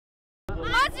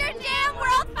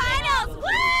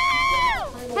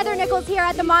Nichols here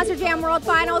at the Monster Jam World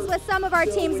Finals with some of our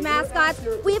team's mascots.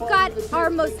 We've got our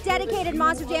most dedicated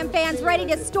Monster Jam fans ready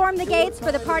to storm the gates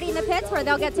for the party in the pits where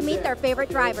they'll get to meet their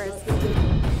favorite drivers.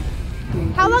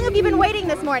 How long have you been waiting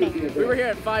this morning? We were here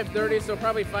at 5:30, so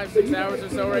probably 5-6 hours or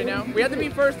so right now. We had to be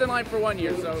first in line for 1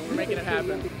 year, so we're making it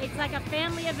happen. It's like a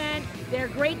family event. They're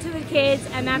great to the kids,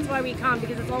 and that's why we come,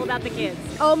 because it's all about the kids.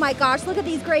 Oh my gosh, look at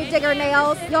these grave digger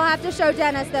nails. You'll have to show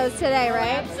Dennis those today,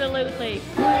 right? Absolutely.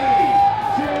 3,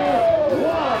 2,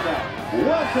 1.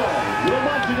 Welcome to the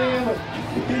Monster Jam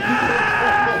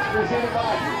presented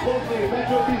by locally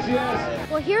Metro PCS.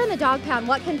 Well, here in the dog pound,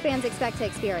 what can fans expect to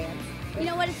experience? You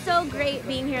know what, it's so great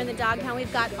being here in the dog pound.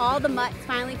 We've got all the Mutts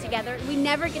finally together. We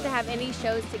never get to have any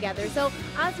shows together. So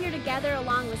us here together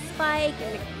along with Spike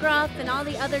and McGruff and all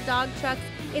the other dog trucks,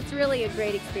 it's really a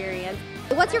great experience.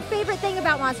 What's your favorite thing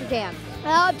about Monster Jam?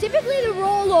 Typically the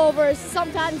rollovers,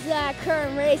 sometimes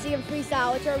current racing and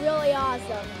freestyle, which are really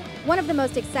awesome. One of the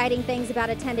most exciting things about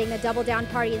attending the Double Down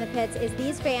Party in the pits is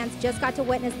these fans just got to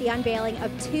witness the unveiling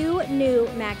of 2 new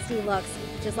Max D looks,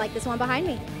 just like this one behind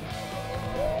me.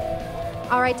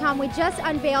 All right, Tom, we just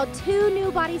unveiled 2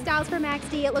 new body styles for Max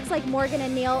D. It looks like Morgan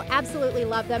and Neil absolutely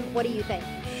love them. What do you think?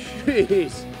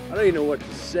 Jeez, I don't even know what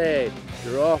to say.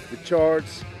 They're off the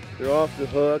charts. They're off the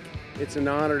hook. It's an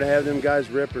honor to have them guys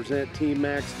represent Team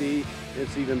Max D.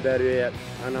 It's even better yet,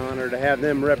 an honor to have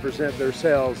them represent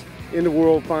themselves in the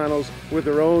World Finals with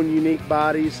their own unique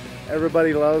bodies.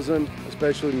 Everybody loves them,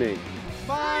 especially me.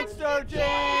 Monster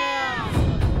Jam!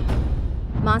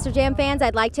 Monster Jam fans,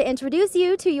 I'd like to introduce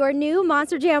you to your new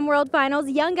Monster Jam World Finals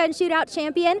Young Gun Shootout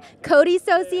champion, Cody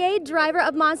Saucier, driver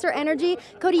of Monster Energy.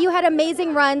 Cody, you had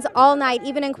amazing runs all night,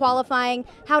 even in qualifying.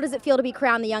 How does it feel to be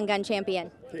crowned the Young Gun champion?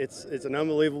 It's an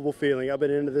unbelievable feeling. I've been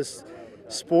into this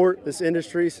sport, this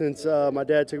industry, since my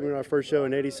dad took me to my first show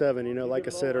in '87. You know, like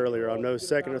I said earlier, I'm no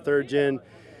second or third gen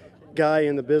guy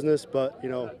in the business, but, you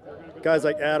know, guys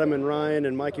like Adam and Ryan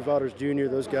and Mikey Vauders Jr.,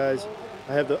 those guys,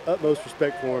 I have the utmost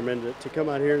respect for them, and to come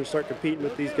out here and start competing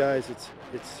with these guys, it's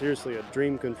seriously a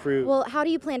dream come true. Well, how do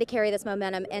you plan to carry this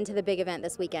momentum into the big event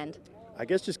this weekend? I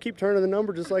guess just keep turning the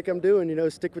number just like I'm doing, you know,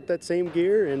 stick with that same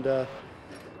gear, and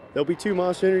there'll be 2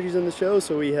 Monster Energies in the show,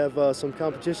 so we have some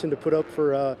competition to put up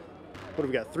for, what have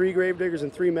we got, 3 Gravediggers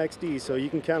and 3 Max Ds, so you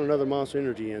can count another Monster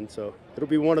Energy in, so it'll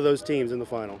be one of those teams in the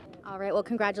final. All right, well,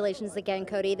 congratulations again,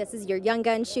 Cody. This is your Young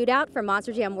Gun Shootout for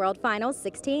Monster Jam World Finals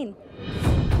 16.